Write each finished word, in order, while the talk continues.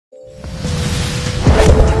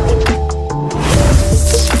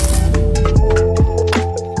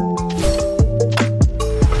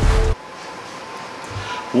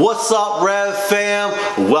What's up, Rev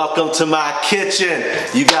fam? Welcome to my kitchen.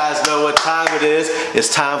 You guys know what time it is.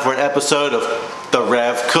 It's time for an episode of The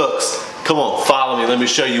Rev Cooks. Come on, follow me. Let me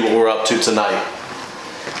show you what we're up to tonight.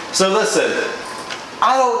 So listen,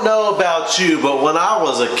 I don't know about you, but when I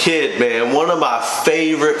was a kid, man, one of my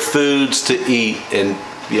favorite foods to eat, and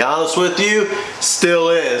to be honest with you, still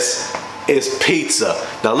is pizza.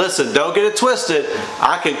 Now listen, don't get it twisted.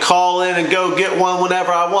 I can call in and go get one whenever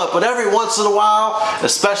I want, but every once in a while,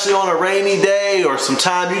 especially on a rainy day or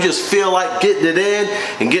sometime you just feel like getting it in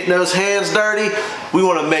and getting those hands dirty, we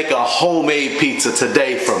want to make a homemade pizza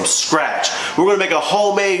today from scratch. We're going to make a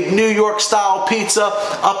homemade New York style pizza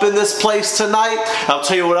up in this place tonight. I'll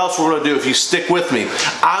tell you what else we're going to do if you stick with me.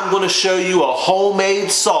 I'm going to show you a homemade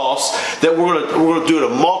sauce that we're going to do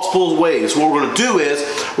it in multiple ways. What we're going to do is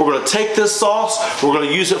we're going to take this sauce, we're going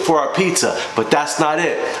to use it for our pizza, but that's not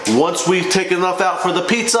it. Once we've taken enough out for the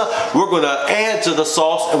pizza, we're going to add to the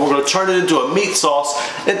sauce and we're going to turn it into a meat sauce,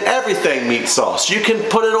 and everything meat sauce. You can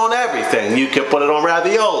put it on everything. You can put it on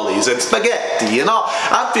raviolis and spaghetti and all.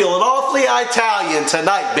 I'm feeling awfully Italian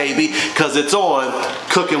tonight, baby, because it's on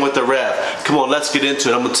Cooking with the Rev. Come on, let's get into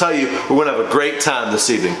it. I'm going to tell you, we're going to have a great time this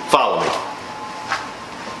evening. Follow me.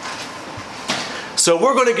 So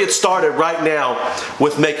we're going to get started right now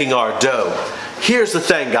with making our dough. Here's the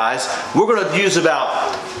thing, guys. We're going to use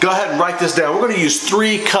about, go ahead and write this down. We're going to use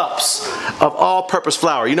 3 cups of all-purpose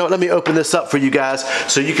flour. You know what, let me open this up for you guys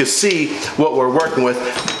so you can see what we're working with.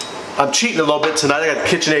 I'm cheating a little bit tonight. I got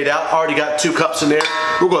the KitchenAid out. Already got 2 cups in there.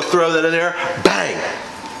 We're going to throw that in there. Bang!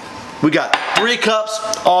 We got 3 cups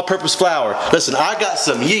all-purpose flour. Listen, I got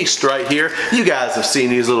some yeast right here. You guys have seen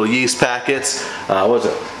these little yeast packets. What is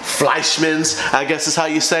it? Fleischmann's, I guess is how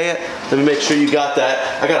you say it. Let me make sure you got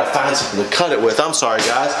that. I gotta find something to cut it with. I'm sorry,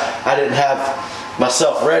 guys. I didn't have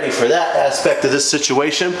myself ready for that aspect of this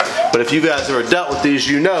situation. But if you guys ever dealt with these,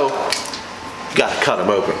 you know you gotta cut them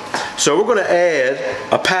open. So we're gonna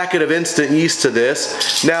add a packet of instant yeast to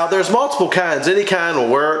this. Now there's multiple kinds, any kind will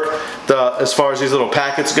work as far as these little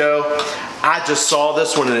packets go. I just saw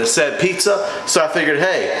this one and it said pizza, so I figured,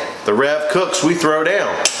 hey, the Rev Cooks, we throw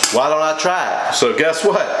down. Why don't I try it? So guess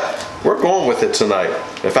what? We're going with it tonight,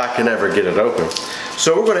 if I can ever get it open.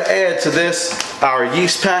 So we're gonna add to this our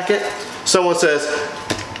yeast packet. Someone says,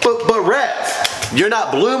 but Rev, you're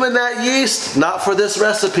not blooming that yeast? Not for this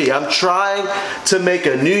recipe. I'm trying to make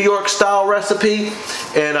a New York style recipe,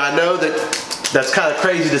 and I know that's kind of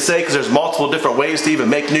crazy to say because there's multiple different ways to even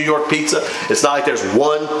make New York pizza. It's not like there's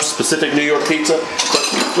one specific New York pizza.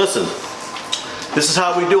 But listen, this is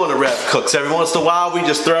how we do on the Rev Cooks. Every once in a while, we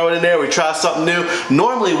just throw it in there, we try something new.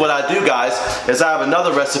 Normally what I do, guys, is I have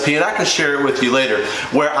another recipe, and I can share it with you later,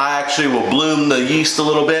 where I actually will bloom the yeast a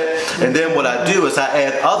little bit, and then what I do is I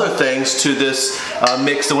add other things to this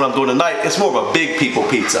mix than what I'm doing tonight. It's more of a big people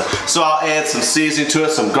pizza. So I'll add some seasoning to it,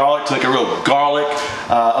 some garlic to make a real garlic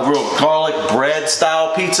bread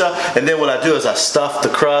style pizza, and then what I do is I stuff the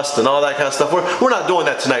crust and all that kind of stuff. We're not doing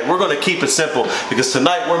that tonight. We're going to keep it simple because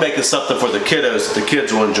tonight we're making something for the kiddos that the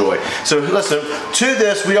kids will enjoy. So listen, to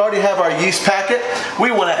this we already have our yeast packet. We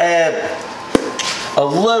want to add a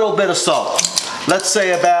little bit of salt. Let's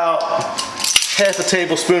say about half a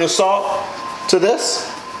tablespoon of salt to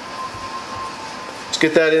this. Let's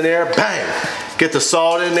get that in there. Bang! Get the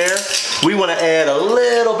salt in there. We want to add a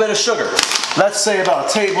little bit of sugar. Let's say about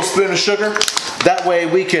a tablespoon of sugar. That way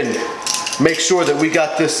we can make sure that we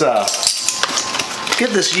got this,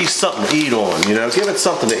 give this yeast something to eat on, you know, give it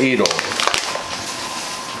something to eat on.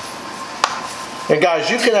 And guys,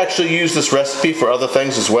 you can actually use this recipe for other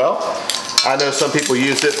things as well. I know some people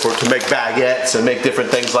use it to make baguettes and make different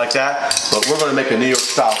things like that, but we're going to make a New York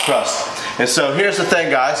style crust. And so here's the thing,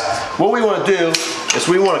 guys. What we want to do is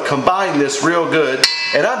we want to combine this real good.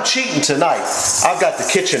 And I'm cheating tonight. I've got the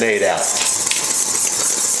KitchenAid out.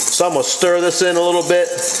 So I'm going to stir this in a little bit,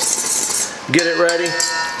 get it ready,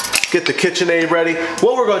 get the KitchenAid ready.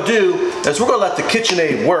 What we're going to do is we're going to let the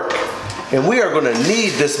KitchenAid work, and we are going to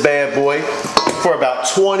knead this bad boy for about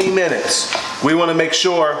 20 minutes. We want to make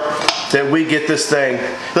sure that we get this thing.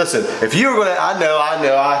 Listen, if you were going to, I know,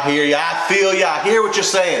 I hear you, I feel you, I hear what you're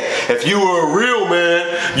saying. If you were a real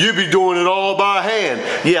man, you'd be doing it all by hand.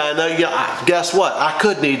 Yeah, I know, yeah, guess what? I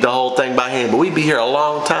could knead the whole thing by hand, but we'd be here a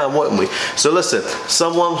long time, wouldn't we? So listen,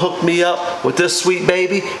 someone hooked me up with this sweet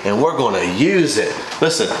baby, and we're going to use it.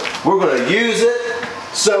 Listen, we're going to use it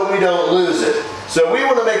so we don't lose it. So we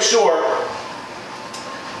want to make sure,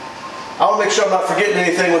 I want to make sure I'm not forgetting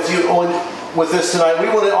anything with this tonight. We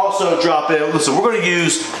want to also drop in, listen, we're going to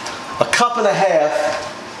use a cup and a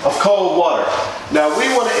half of cold water. Now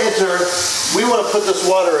we want to put this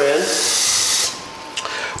water in.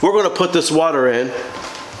 We're going to put this water in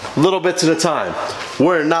little bits at a time.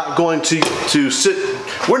 We're not going to sit,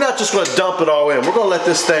 we're not just going to dump it all in. We're going to let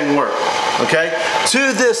this thing work, okay?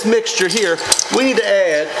 To this mixture here, we need to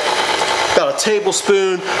add about a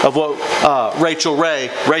tablespoon of what Rachel,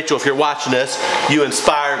 if you're watching this, you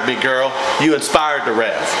inspired me, girl. You inspired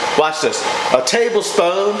TheRev. Watch this. A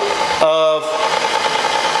tablespoon of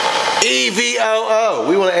EVOO.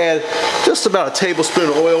 We want to add just about a tablespoon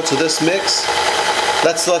of oil to this mix.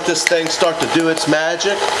 Let's let this thing start to do its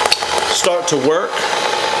magic, start to work,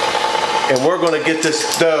 and we're going to get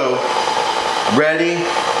this dough ready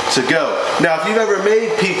to go. Now, if you've ever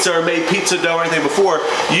made pizza or made pizza dough or anything before,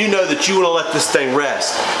 you know that you want to let this thing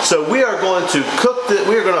rest. So we are going to cook it.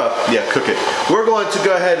 We're going to, cook it. We're going to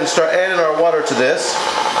go ahead and start adding our water to this.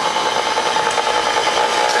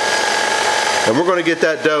 And we're going to get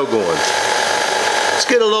that dough going. Let's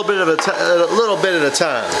get a little bit at a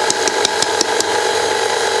time.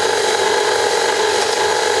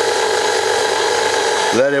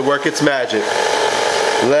 Let it work its magic.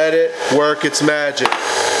 Let it work its magic.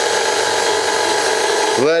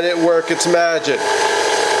 Let it work its magic.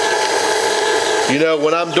 You know,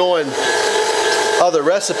 when I'm doing other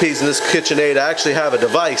recipes in this KitchenAid, I actually have a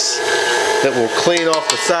device that will clean off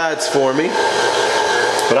the sides for me.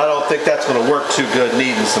 But I don't think that's going to work too good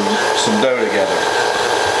kneading some dough together.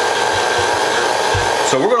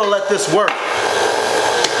 So we're going to let this work.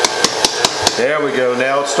 There we go.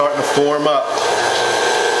 Now it's starting to form up.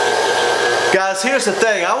 Guys, here's the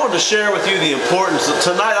thing. I wanted to share with you the importance,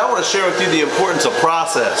 tonight I want to share with you the importance of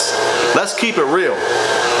process. Let's keep it real.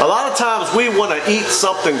 A lot of times we want to eat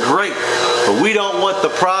something great, but we don't want the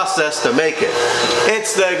process to make it.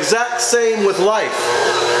 It's the exact same with life.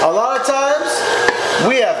 A lot of times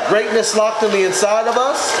we have greatness locked in the inside of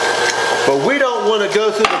us, but we don't want to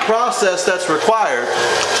go through the process that's required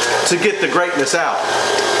to get the greatness out.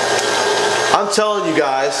 I'm telling you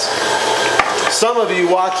guys, some of you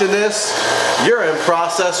watching this, you're in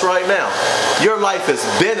process right now. Your life has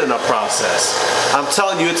been in a process. I'm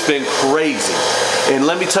telling you, it's been crazy. And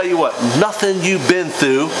let me tell you what, nothing you've been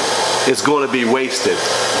through is going to be wasted.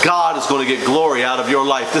 God is going to get glory out of your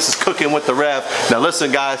life. This is Cooking with TheRev. Now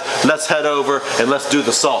listen guys, let's head over and let's do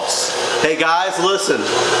the sauce. Hey guys, listen.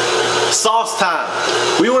 Sauce time.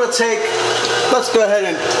 We want to take, let's go ahead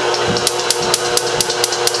and,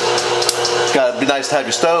 it's got to be nice to have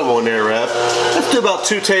your stove on there, Rev. Let's do about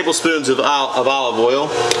 2 tablespoons of olive oil.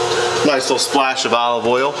 Nice little splash of olive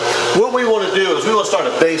oil. What we want to do is we want to start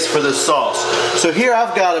a base for this sauce. So here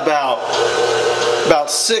I've got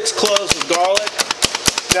about 6 cloves of garlic.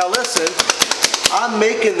 Now listen, I'm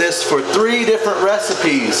making this for 3 different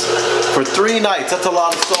recipes for 3 nights. That's a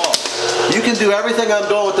lot of sauce. You can do everything I'm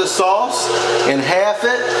doing with this sauce and half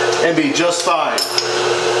it and be just fine.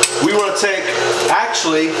 We want to take,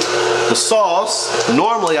 actually, the sauce,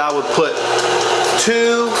 normally I would put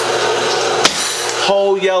 2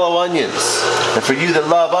 whole yellow onions. And for you that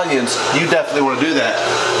love onions, you definitely want to do that.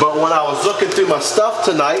 But when I was looking through my stuff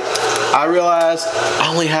tonight, I realized I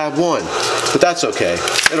only have 1. But that's okay.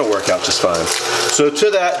 It'll work out just fine. So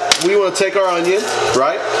to that, we want to take our onion,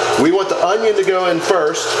 right? We want the onion to go in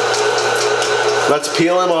first. Let's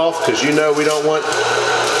peel him off because you know we don't want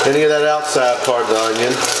any of that outside part of the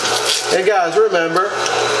onion. And guys, remember,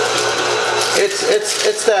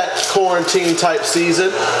 it's that quarantine type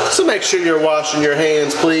season, so make sure you're washing your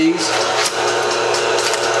hands, please.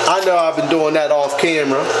 I know I've been doing that off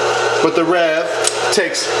camera, but TheRev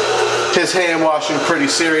takes his hand washing pretty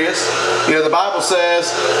serious. You know, the Bible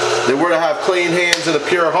says that we're to have clean hands and a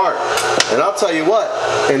pure heart. And I'll tell you what,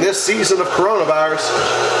 in this season of coronavirus,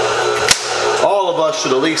 all of us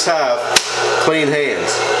should at least have clean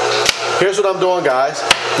hands. Here's what I'm doing, guys.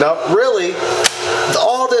 Now, really,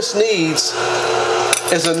 all this needs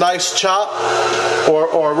is a nice chop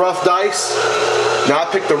or a rough dice. Now, I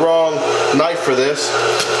picked the wrong knife for this.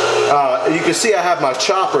 You can see I have my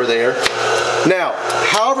chopper there. Now,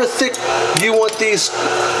 however thick you want these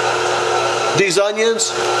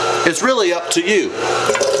onions, it's really up to you,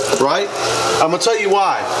 right? I'm going to tell you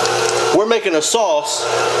why. We're making a sauce.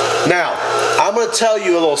 Now, I'm going to tell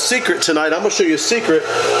you a little secret tonight. I'm going to show you a secret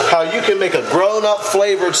how you can make a grown-up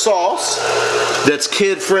flavored sauce that's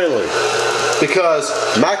kid-friendly. Because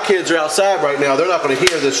my kids are outside right now. They're not going to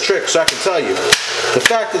hear this trick, so I can tell you. The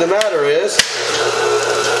fact of the matter is,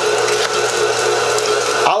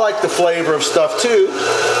 I like the flavor of stuff too.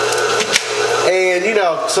 And you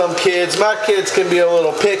know, my kids can be a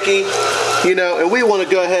little picky, you know, and we want to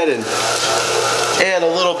go ahead and add a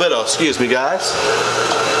little bit of, excuse me guys,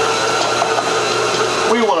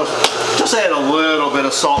 we want to just Just add a little bit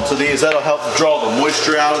of salt to these. That'll help draw the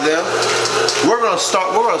moisture out of them. We're gonna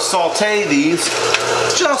saute these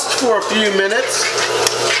just for a few minutes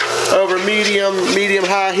over medium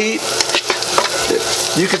high heat.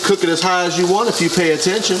 You can cook it as high as you want if you pay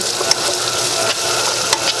attention.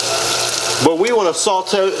 But we want to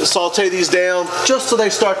saute these down just so they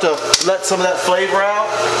start to let some of that flavor out.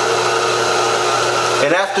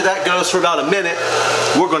 And after that goes for about a minute,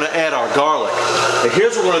 we're going to add our garlic. And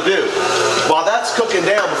here's what we're going to do. While that's cooking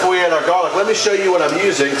down before we add our garlic, let me show you what I'm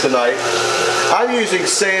using tonight. I'm using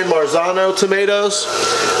San Marzano tomatoes.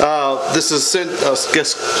 This is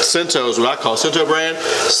Cinto is what I call it, Cinto brand.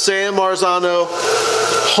 San Marzano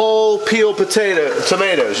whole peel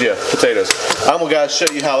tomatoes. Yeah, potatoes. I'm going to show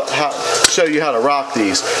you how to rock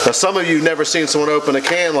these. Now some of you have never seen someone open a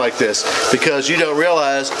can like this because you don't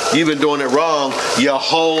realize you've been doing it wrong your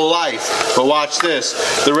whole life. But watch this.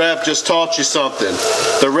 The Rev just taught you something.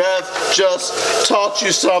 The Rev just taught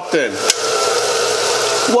you something.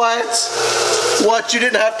 What? What? You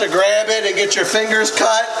didn't have to grab it and get your fingers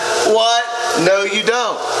cut? What? No, you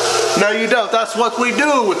don't. No, you don't. That's what we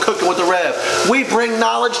do with Cooking with the Rev. We bring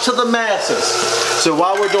knowledge to the masses. So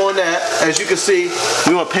while we're doing that, as you can see,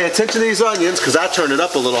 we want to pay attention to these onions because I turned it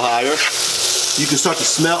up a little higher. You can start to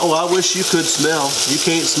smell. Oh, I wish you could smell. You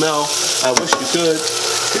can't smell. I wish you could.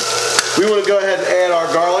 We want to go ahead and add our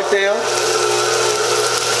garlic down.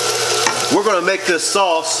 We're going to make this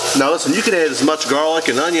sauce. Now listen, you can add as much garlic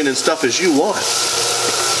and onion and stuff as you want.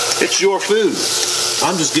 It's your food.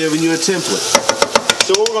 I'm just giving you a template.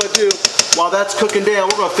 So what we're going to do, while that's cooking down,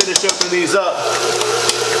 we're going to finish opening these up.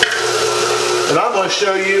 And I'm going to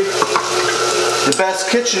show you the best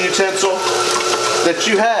kitchen utensil that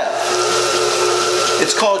you have.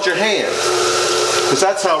 It's called your hand. Because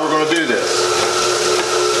that's how we're going to do this.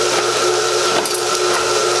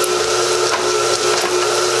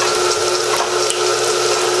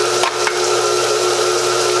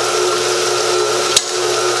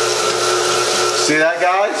 See that,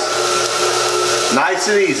 guys? Nice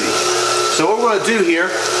and easy. So what we're going to do here,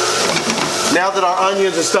 now that our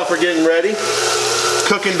onions and stuff are getting ready,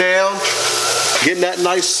 cooking down, getting that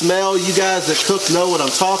nice smell, you guys that cook know what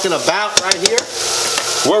I'm talking about right here,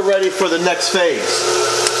 we're ready for the next phase.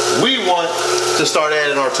 We want to start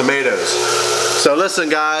adding our tomatoes. So listen,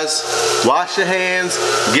 guys, wash your hands,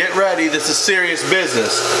 get ready. This is serious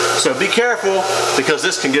business. So be careful because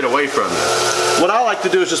this can get away from you. What I like to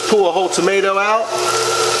do is just pull a whole tomato out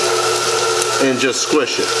and just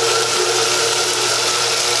squish it.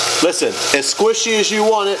 Listen, as squishy as you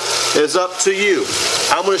want it is up to you.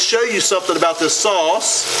 I'm going to show you something about this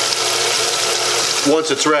sauce once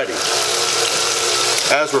it's ready,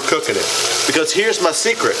 as we're cooking it. Because here's my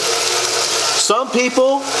secret. Some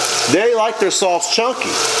people, they like their sauce chunky.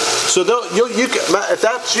 So you can, if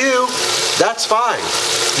that's you, that's fine.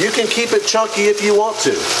 You can keep it chunky if you want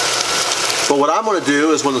to. But what I'm going to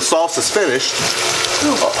do is when the sauce is finished,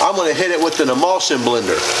 I'm going to hit it with an emulsion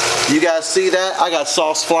blender. You guys see that? I got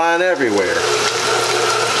sauce flying everywhere.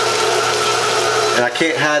 And I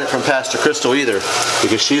can't hide it from Pastor Crystal either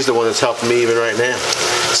because she's the one that's helping me even right now.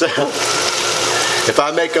 So if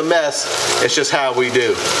I make a mess, it's just how we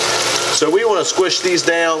do. So we want to squish these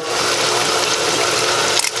down,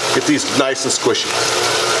 get these nice and squishy.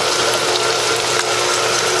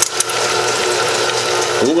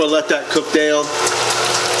 And we're going to let that cook down.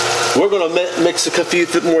 We're going to mix a few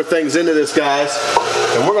more things into this, guys,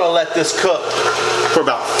 and we're going to let this cook for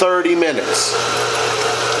about 30 minutes.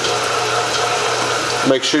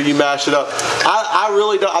 Make sure you mash it up. I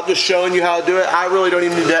really don't, I'm just showing you how to do it. I really don't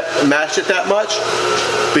even need to mash it that much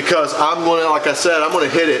because I'm going to, like I said, I'm going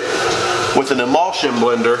to hit it with an emulsion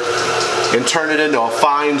blender and turn it into a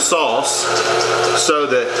fine sauce so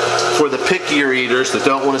that for the pickier eaters that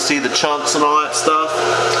don't want to see the chunks and all that stuff,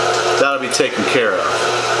 that'll be taken care of.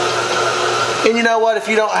 And you know what, if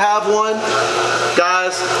you don't have one,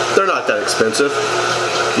 guys, they're not that expensive,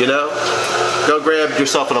 you know? Go grab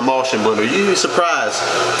yourself an emulsion blender. You'd be surprised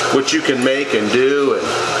what you can make and do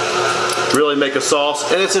and really make a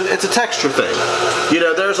sauce. And it's a texture thing. You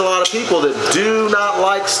know, there's a lot of people that do not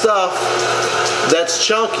like stuff that's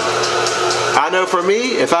chunky. I know for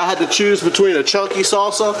me, if I had to choose between a chunky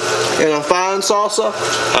salsa and a fine salsa,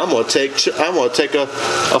 I'm gonna take a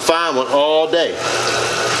fine one all day.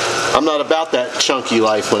 I'm not about that chunky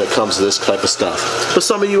life when it comes to this type of stuff. But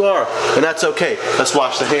some of you are, and that's okay. Let's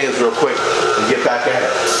wash the hands real quick and get back at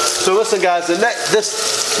it. So listen, guys, this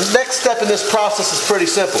next step in this process is pretty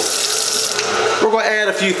simple. We're going to add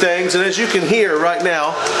a few things, and as you can hear right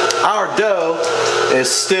now, our dough is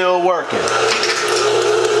still working.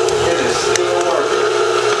 It is still working.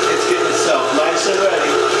 It's getting itself nice and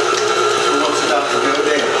ready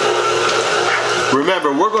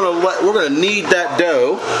Remember, we're gonna knead that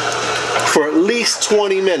dough for at least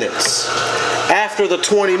 20 minutes. After the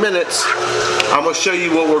 20 minutes, I'm gonna show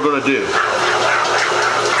you what we're gonna do.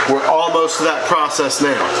 We're almost to that process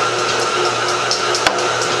now.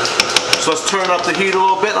 So let's turn up the heat a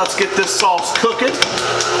little bit. Let's get this sauce cooking.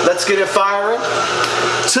 Let's get it firing.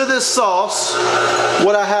 To this sauce,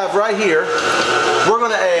 what I have right here, we're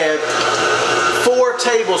gonna add 4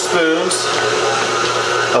 tablespoons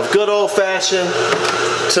of good old-fashioned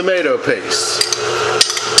tomato paste.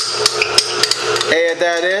 Add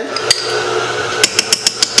that in.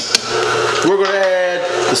 We're going to add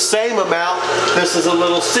the same amount. This is a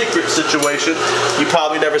little secret situation. You've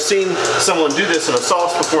probably never seen someone do this in a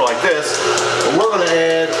sauce before like this. But we're going to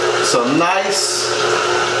add some nice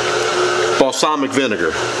balsamic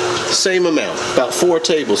vinegar. Same amount, about 4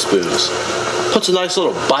 tablespoons. Puts a nice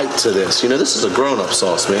little bite to this. You know, this is a grown-up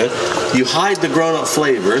sauce, man. You hide the grown-up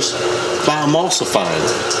flavors by emulsifying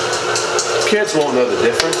it. Kids won't know the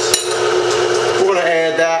difference. We're going to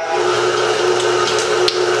add that.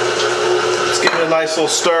 Let's give it a nice little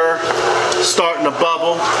stir. Starting to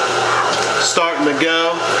bubble. Starting to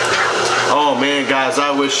go. Oh man, guys,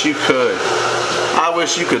 I wish you could. I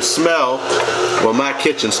wish you could smell what my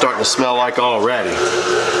kitchen's starting to smell like already.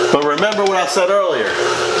 But remember what I said earlier.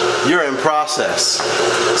 You're in process.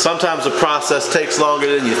 Sometimes the process takes longer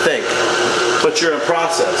than you think, but you're in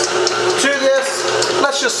process. To this,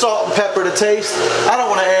 let's just salt and pepper to taste. I don't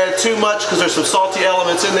want to add too much because there's some salty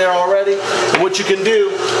elements in there already. And what you can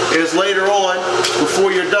do is later on,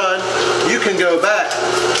 before you're done, you can go back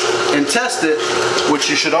and test it,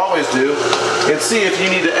 which you should always do, and see if you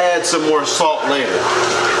need to add some more salt later.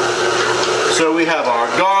 So we have our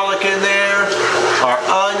garlic in there, our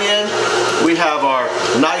onion, we have our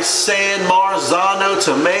nice San Marzano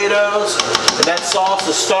tomatoes, and that sauce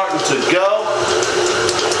is starting to go.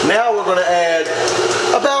 Now we're going to add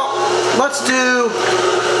about,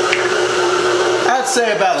 I'd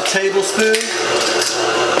say about a tablespoon.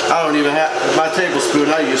 I don't even have my tablespoon.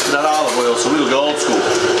 I used to that olive oil, so we'll go old school.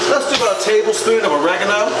 Let's do about a tablespoon of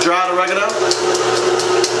oregano, dried oregano.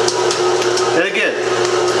 And again,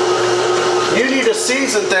 you need to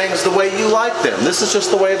season things the way you like them. This is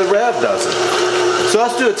just the way the Rev does it. So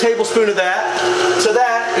let's do a tablespoon of that. To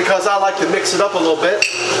that, because I like to mix it up a little bit,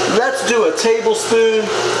 let's do a tablespoon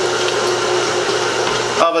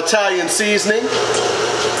of Italian seasoning.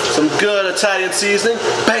 Some good Italian seasoning.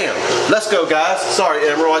 Bam! Let's go, guys. Sorry,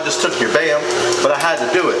 Emerald, I just took your bam, but I had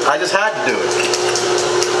to do it. I just had to do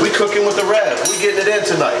it. We cooking with the Rev. We getting it in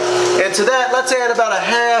tonight. And to that, let's add about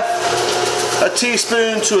a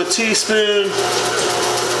teaspoon to a teaspoon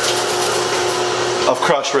of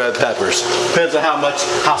crushed red peppers. Depends on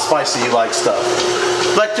how spicy you like stuff.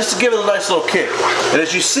 Like just to give it a nice little kick. And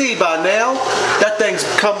as you see by now,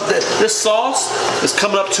 this sauce is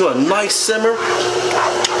coming up to a nice simmer.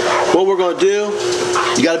 What we're going to do,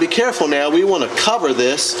 you got to be careful now. We want to cover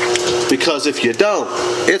this because if you don't,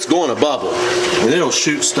 it's going to bubble and it'll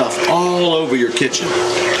shoot stuff all over your kitchen.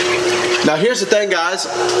 Now here's the thing, guys.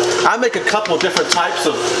 I make a couple of different types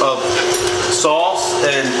of sauce,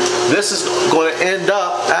 and this is going to end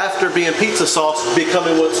up, after being pizza sauce,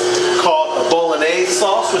 becoming what's called a bolognese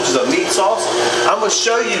sauce, which is a meat sauce. I'm going to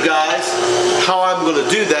show you guys how I'm going to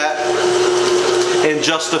do that in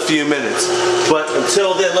just a few minutes. But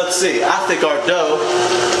until then, let's see. I think our dough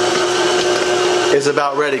is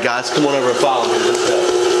about ready, guys. Come on over and follow me. Let's go.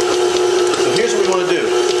 So here's what we want to do.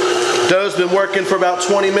 Dough's been working for about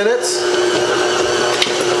 20 minutes.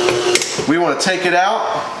 We want to take it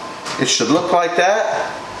out. It should look like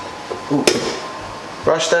that. Ooh.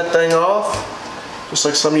 Brush that thing off. Just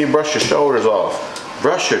like some of you brush your shoulders off.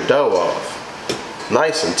 Brush your dough off.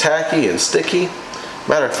 Nice and tacky and sticky.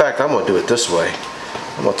 Matter of fact, I'm going to do it this way.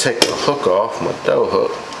 I'm going to take the hook off, my dough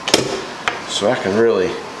hook, so I can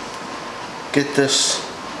really get this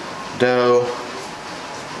dough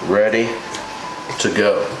ready to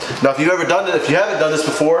go. Now if you've ever done it, if you haven't done this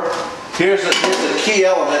before, here's the key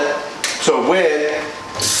element to when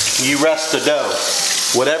you rest the dough.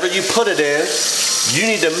 Whatever you put it in, you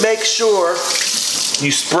need to make sure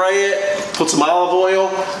you spray it, put some olive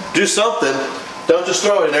oil, do something. Don't just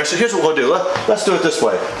throw it in there. So here's what we'll do. Let's do it this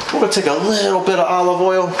way. We're going to take a little bit of olive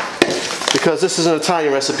oil because this is an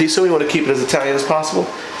Italian recipe, so we want to keep it as Italian as possible.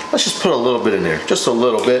 Let's just put a little bit in there, just a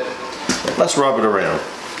little bit. Let's rub it around.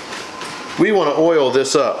 We want to oil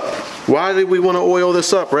this up. Why do we want to oil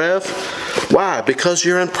this up, Rev? Why? Because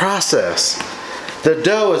you're in process. The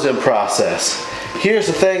dough is in process. Here's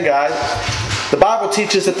the thing, guys. The Bible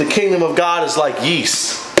teaches that the kingdom of God is like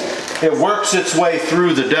yeast. It works its way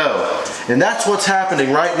through the dough. And that's what's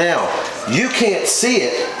happening right now. You can't see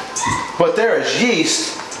it but there is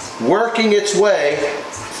yeast working its way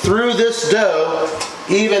through this dough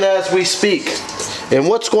even as we speak. And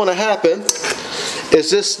what's going to happen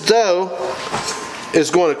is this dough is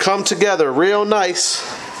going to come together real nice.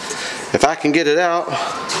 If I can get it out,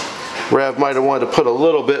 Rev might have wanted to put a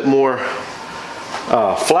little bit more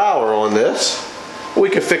flour on this. We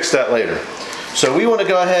can fix that later. So we want to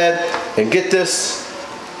go ahead and get this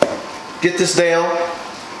down.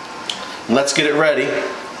 And let's get it ready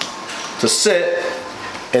to sit.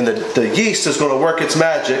 And the yeast is going to work its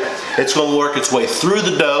magic. It's going to work its way through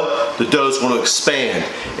the dough. The dough is going to expand.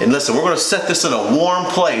 And listen, we're going to set this in a warm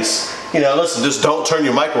place. You know, listen, just don't turn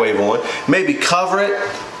your microwave on. Maybe cover it,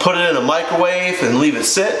 put it in a microwave, and leave it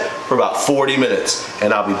sit for about 40 minutes.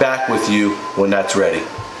 And I'll be back with you when that's ready.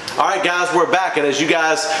 All right, guys, we're back, and as you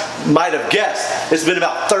guys might have guessed, it's been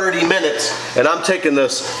about 30 minutes, and I'm taking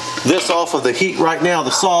this off of the heat right now,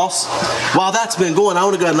 the sauce. While that's been going, I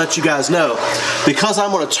want to go ahead and let you guys know, because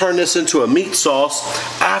I'm going to turn this into a meat sauce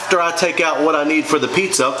after I take out what I need for the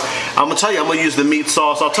pizza. I'm going to tell you, I'm going to use the meat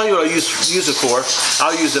sauce. I'll tell you what I use it for.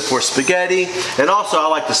 I'll use it for spaghetti, and also I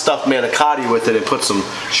like to stuff manicotti with it and put some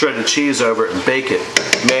shredded cheese over it and bake it.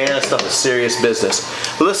 Man, that stuff is serious business.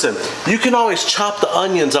 But listen, you can always chop the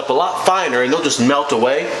onions up a lot finer and they'll just melt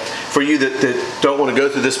away for you that don't want to go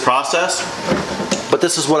through this process. But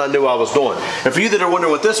this is what I knew I was doing. And for you that are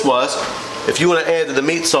wondering what this was, if you want to add to the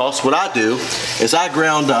meat sauce, what I do is I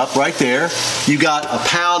ground up right there. You got a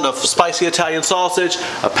pound of spicy Italian sausage,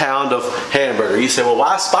 a pound of hamburger. You say, well,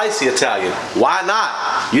 why spicy Italian? Why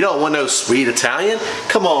not? You don't want no sweet Italian?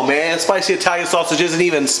 Come on, man. Spicy Italian sausage isn't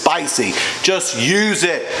even spicy. Just use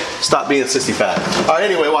it. Stop being sissy fat. All right,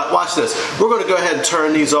 anyway, watch this. We're going to go ahead and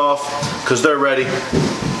turn these off because they're ready.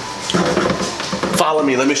 Follow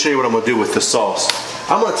me. Let me show you what I'm going to do with this sauce.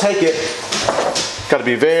 I'm going to take it. Got to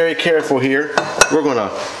be very careful here. We're going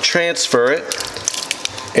to transfer it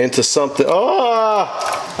into something. Oh,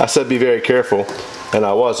 I said be very careful, and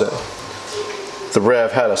I wasn't. The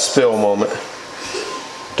Rev had a spill moment.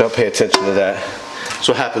 Don't pay attention to that. That's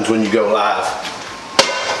what happens when you go live.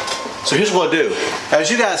 So here's what I do. As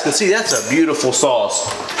you guys can see, that's a beautiful sauce,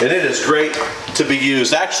 and it is great to be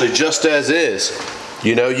used actually just as is.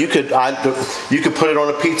 You know, you could put it on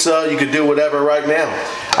a pizza. You could do whatever right now.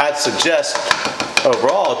 I'd suggest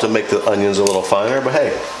overall to make the onions a little finer, but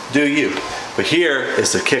hey, do you. But here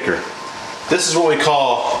is the kicker. This is what we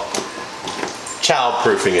call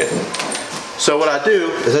child-proofing it. So what I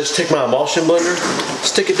do is I just take my emulsion blender,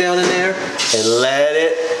 stick it down in there, and let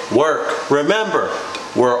it work. Remember,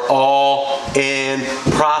 we're all in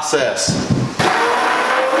process.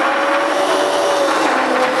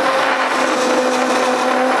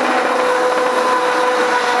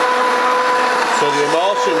 So the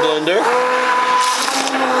emulsion blender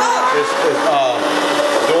is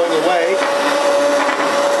going away.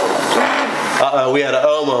 Uh-oh, we had an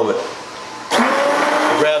O moment.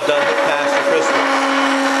 The Rev done hit past the Christmas.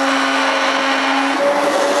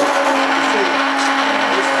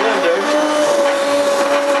 This blender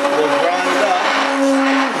will grind up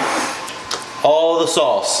all the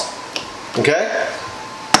sauce. Okay?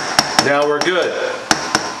 Now we're good.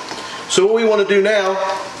 So what we want to do now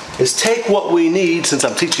is take what we need, since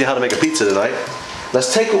I'm teaching you how to make a pizza tonight.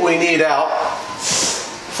 Let's take what we need out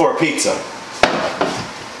for a pizza.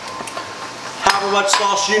 How much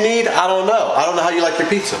sauce you need, I don't know. I don't know how you like your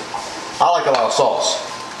pizza. I like a lot of sauce.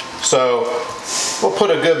 So we'll put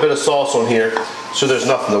a good bit of sauce on here so there's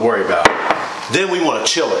nothing to worry about. Then we want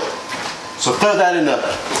to chill it. So throw that in the,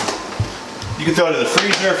 you can throw it in the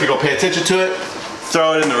freezer if you're going to pay attention to it.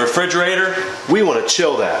 Throw it in the refrigerator. We want to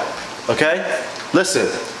chill that, okay? Listen,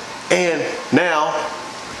 and now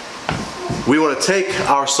we want to take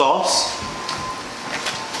our sauce,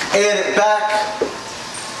 add it back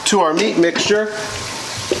to our meat mixture.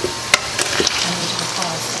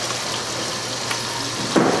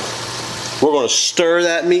 We're going to stir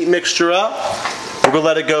that meat mixture up. We're going to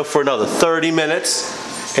let it go for another 30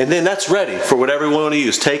 minutes, and then that's ready for whatever we want to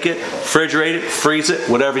use. Take it, refrigerate it, freeze it,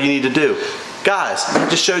 whatever you need to do. Guys, I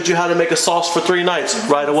just showed you how to make a sauce for 3 nights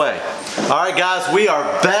right away. All right, guys, we are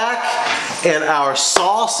back, and our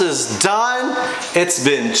sauce is done. It's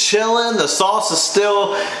been chilling. The sauce is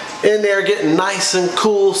still in there getting nice and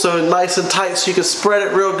cool, so nice and tight so you can spread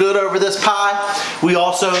it real good over this pie. We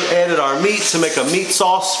also added our meat to make a meat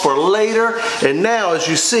sauce for later, and now as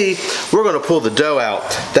you see, we're going to pull the dough out.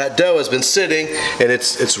 That dough has been sitting, and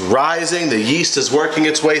it's rising. The yeast is working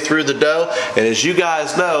its way through the dough, and as you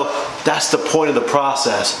guys know, that's the point of the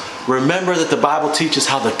process. Remember that the Bible teaches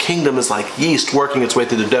how the kingdom is like yeast working its way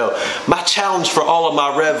through the dough. My challenge for all of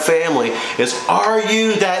my Rev family is, are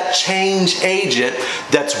you that change agent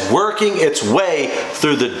that's working its way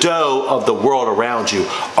through the dough of the world around you?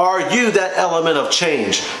 Are you that element of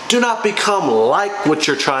change? Do not become like what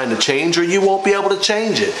you're trying to change, or you won't be able to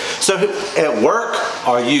change it. So at work,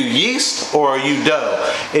 are you yeast or are you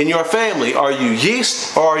dough? In your family, are you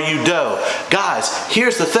yeast or are you dough? Guys,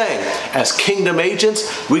 here's the thing. As kingdom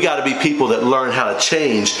agents, we got to be people that learn how to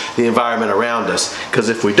change the environment around us. Because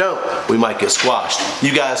if we don't, we might get squashed.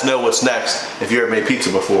 You guys know what's next. If you ever made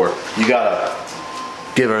pizza before, you got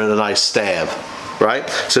to give her a nice stab, right?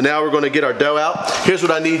 So now we're going to get our dough out. Here's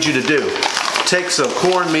what I need you to do. Take some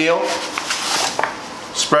cornmeal,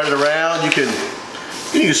 spread it around. You can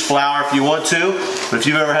use flour if you want to, but if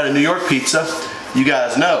you've ever had a New York pizza, you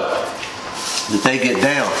guys know that they get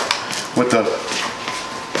down with the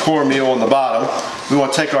cornmeal on the bottom. We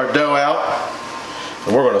want to take our dough out,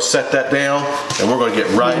 and we're going to set that down, and we're going to get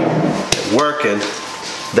right at working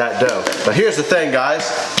that dough. But here's the thing, guys.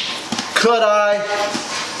 Could I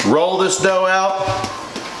roll this dough out?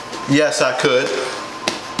 Yes, I could.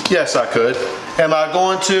 Yes, I could. Am I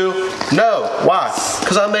going to? No. Why?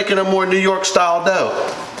 Because I'm making a more New York style dough.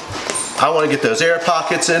 I want to get those air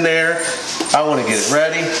pockets in there. I want to get it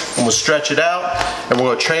ready. I'm going to stretch it out, and we're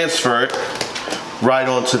going to transfer it right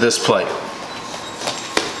onto this plate.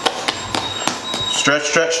 Stretch,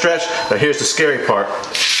 stretch, stretch. Now here's the scary part.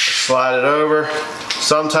 Slide it over.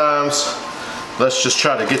 Sometimes, let's just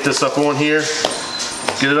try to get this up on here.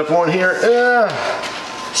 Get it up on here.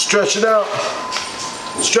 Stretch it out.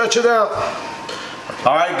 Stretch it out.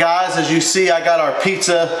 All right, guys, as you see, I got our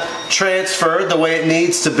pizza transferred the way it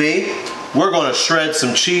needs to be. We're going to shred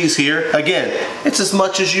some cheese here. Again, it's as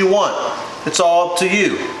much as you want. It's all up to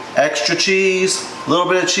you. Extra cheese, a little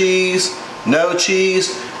bit of cheese, no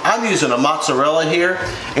cheese. I'm using a mozzarella here,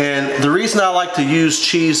 and the reason I like to use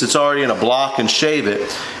cheese that's already in a block and shave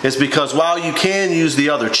it is because while you can use the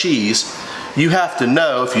other cheese, you have to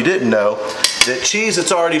know, if you didn't know, that cheese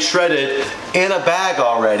that's already shredded in a bag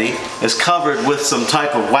already is covered with some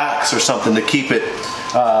type of wax or something to keep it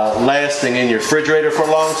lasting in your refrigerator for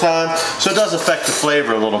a long time. So it does affect the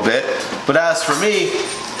flavor a little bit. But as for me,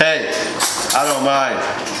 hey, I don't mind.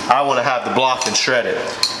 I want to have the block and shred it.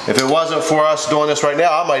 If it wasn't for us doing this right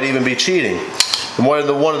now, I might even be cheating. And one of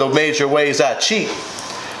the major ways I cheat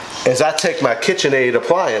is I take my KitchenAid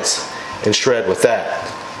appliance and shred with that.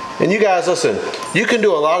 And you guys, listen, you can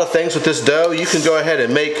do a lot of things with this dough. You can go ahead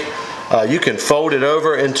and make, you can fold it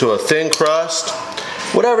over into a thin crust.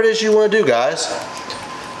 Whatever it is you want to do, guys.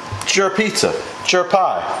 It's your pizza. It's your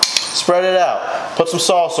pie. Spread it out. Put some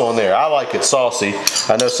sauce on there. I like it saucy.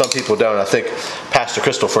 I know some people don't. I think Pastor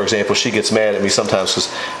Crystal, for example, she gets mad at me sometimes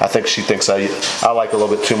because I think she thinks I like a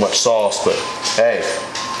little bit too much sauce. But hey,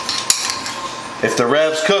 if the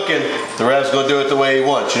Rev's cooking, the Rev's going to do it the way he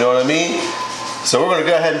wants. You know what I mean? So we're going to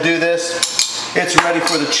go ahead and do this. It's ready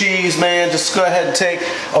for the cheese, man. Just go ahead and take,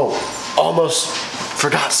 oh, almost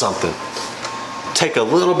forgot something. Take a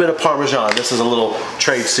little bit of Parmesan. This is a little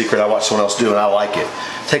trade secret I watched someone else do and I like it.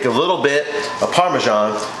 Take a little bit of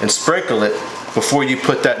Parmesan and sprinkle it before you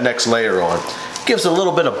put that next layer on. It gives a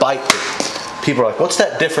little bit of bite to it. People are like, what's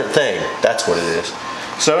that different thing? That's what it is.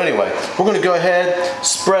 So anyway, we're going to go ahead,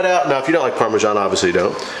 spread out. Now if you don't like Parmesan, obviously you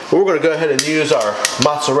don't. But we're going to go ahead and use our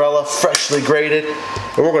mozzarella, freshly grated,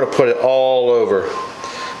 and we're going to put it all over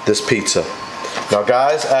this pizza. Now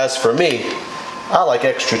guys, as for me, I like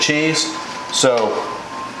extra cheese, so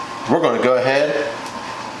we're going to go ahead,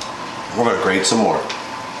 we're going to grate some more.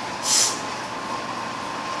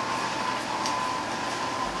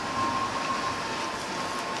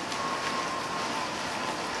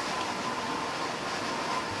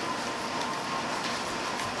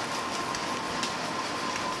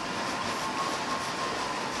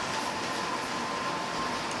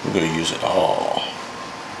 We're going to use it all.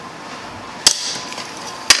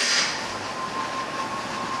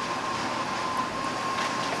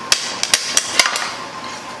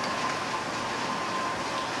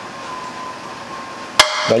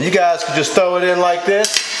 Now you guys could just throw it in like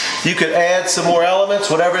this. You could add some more elements,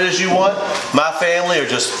 whatever it is you want. My family are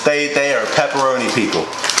just, they are pepperoni people.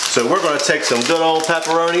 So we're going to take some good old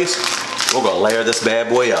pepperonis. We're going to layer this bad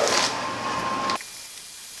boy up.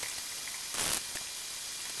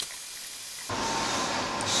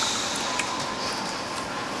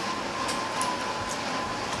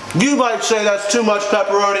 You might say that's too much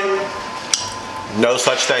pepperoni. No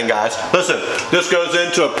such thing, guys. Listen, this goes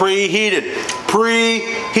into a preheated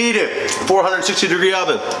 460-degree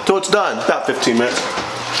oven till it's done, about 15 minutes.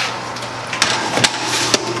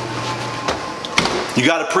 You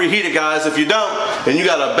got to preheat it, guys. If you don't, and you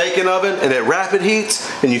got a baking oven and it rapid heats,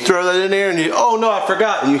 and you throw that in there and you, oh no, I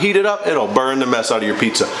forgot, and you heat it up, it'll burn the mess out of your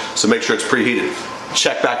pizza. So make sure it's preheated.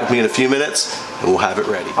 Check back with me in a few minutes and we'll have it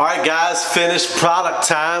ready. All right, guys, finished product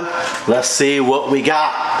time. Let's see what we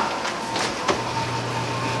got.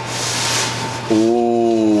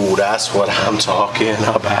 Ooh, that's what I'm talking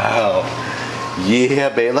about. Yeah,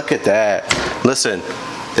 babe, look at that. Listen,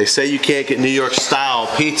 they say you can't get New York style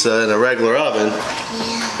pizza in a regular oven.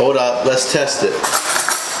 Hold up, let's test it.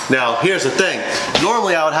 Now, here's the thing.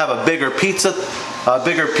 Normally I would have a bigger pizza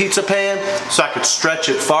pan so I could stretch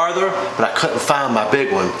it farther, but I couldn't find my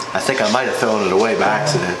big one. I think I might have thrown it away by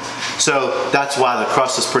accident. So that's why the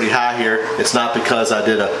crust is pretty high here. It's not because I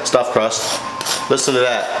did a stuffed crust. Listen to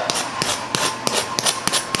that.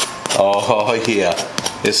 Oh yeah,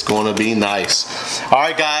 it's gonna be nice. All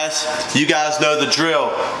right, guys, you guys know the drill.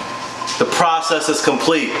 The process is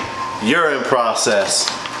complete. You're in process.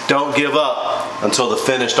 Don't give up until the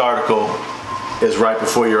finished article is right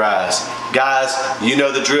before your eyes. Guys, you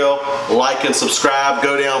know the drill. Like and subscribe.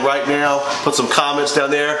 Go down right now. Put some comments down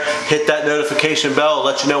there. Hit that notification bell. I'll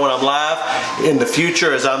let you know when I'm live. In the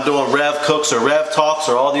future, as I'm doing Rev Cooks or Rev Talks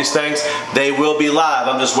or all these things, they will be live.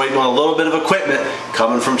 I'm just waiting on a little bit of equipment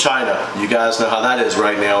coming from China. You guys know how that is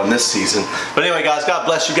right now in this season. But anyway, guys, God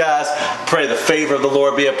bless you guys. Pray the favor of the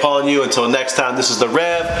Lord be upon you. Until next time, this is The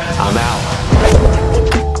Rev. I'm out.